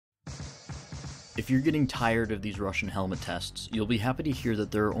If you're getting tired of these Russian helmet tests, you'll be happy to hear that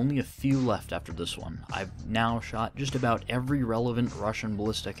there are only a few left after this one. I've now shot just about every relevant Russian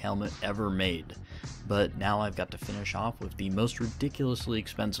ballistic helmet ever made, but now I've got to finish off with the most ridiculously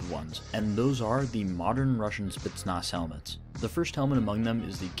expensive ones, and those are the modern Russian Spetsnaz helmets. The first helmet among them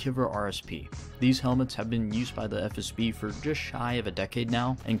is the Kiver RSP. These helmets have been used by the FSB for just shy of a decade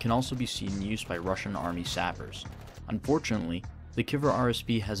now, and can also be seen in use by Russian army sappers. Unfortunately, the Kiver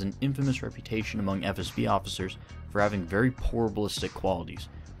RSP has an infamous reputation among FSB officers for having very poor ballistic qualities,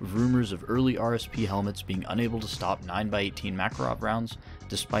 with rumors of early RSP helmets being unable to stop 9x18 Makarov rounds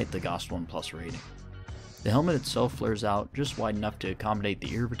despite the GOST 1 Plus rating. The helmet itself flares out just wide enough to accommodate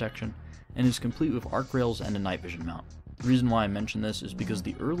the ear protection, and is complete with arc rails and a night vision mount. The reason why I mention this is because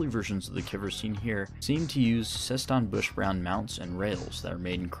the early versions of the Kiver seen here seem to use Ceston Bush Brown mounts and rails that are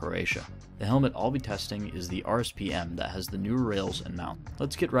made in Croatia. The helmet I'll be testing is the RSP-M that has the newer rails and mount.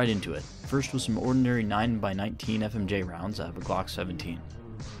 Let's get right into it. First with some ordinary 9x19 FMJ rounds out of a Glock 17.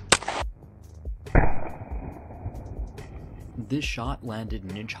 This shot landed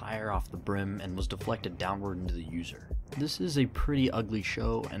an inch higher off the brim and was deflected downward into the user. This is a pretty ugly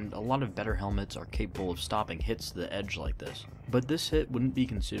show, and a lot of better helmets are capable of stopping hits to the edge like this. But this hit wouldn't be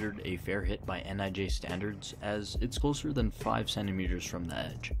considered a fair hit by NIJ standards, as it's closer than 5 centimeters from the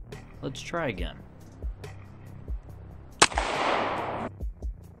edge. Let's try again.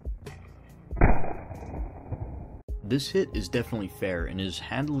 This hit is definitely fair and is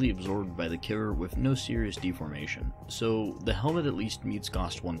handily absorbed by the Kiver with no serious deformation, so the helmet at least meets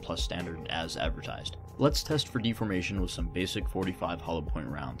GOST 1 Plus standard as advertised. Let's test for deformation with some basic 45 hollow point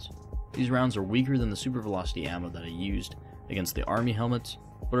rounds. These rounds are weaker than the super velocity ammo that I used against the army helmets,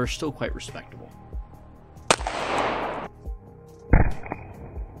 but are still quite respectable.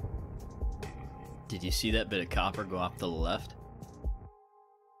 Did you see that bit of copper go off to the left?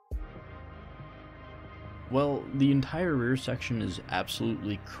 Well, the entire rear section is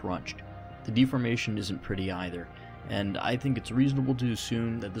absolutely crunched. The deformation isn't pretty either, and I think it's reasonable to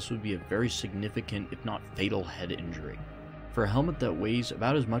assume that this would be a very significant, if not fatal, head injury. For a helmet that weighs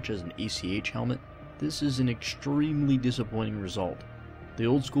about as much as an ACH helmet, this is an extremely disappointing result. The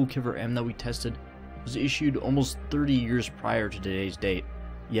old school Kiver M that we tested was issued almost 30 years prior to today's date,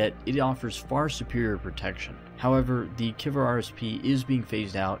 yet it offers far superior protection. However, the Kiver RSP is being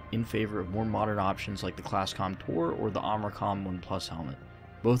phased out in favor of more modern options like the Classcom Tour or the Armorcom 1 Plus helmet,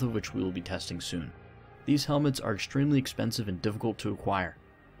 both of which we will be testing soon. These helmets are extremely expensive and difficult to acquire.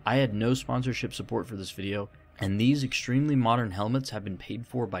 I had no sponsorship support for this video, and these extremely modern helmets have been paid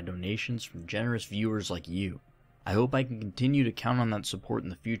for by donations from generous viewers like you. I hope I can continue to count on that support in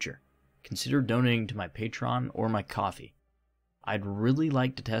the future. Consider donating to my Patreon or my Ko-fi. I'd really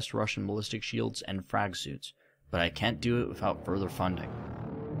like to test Russian ballistic shields and frag suits, but I can't do it without further funding.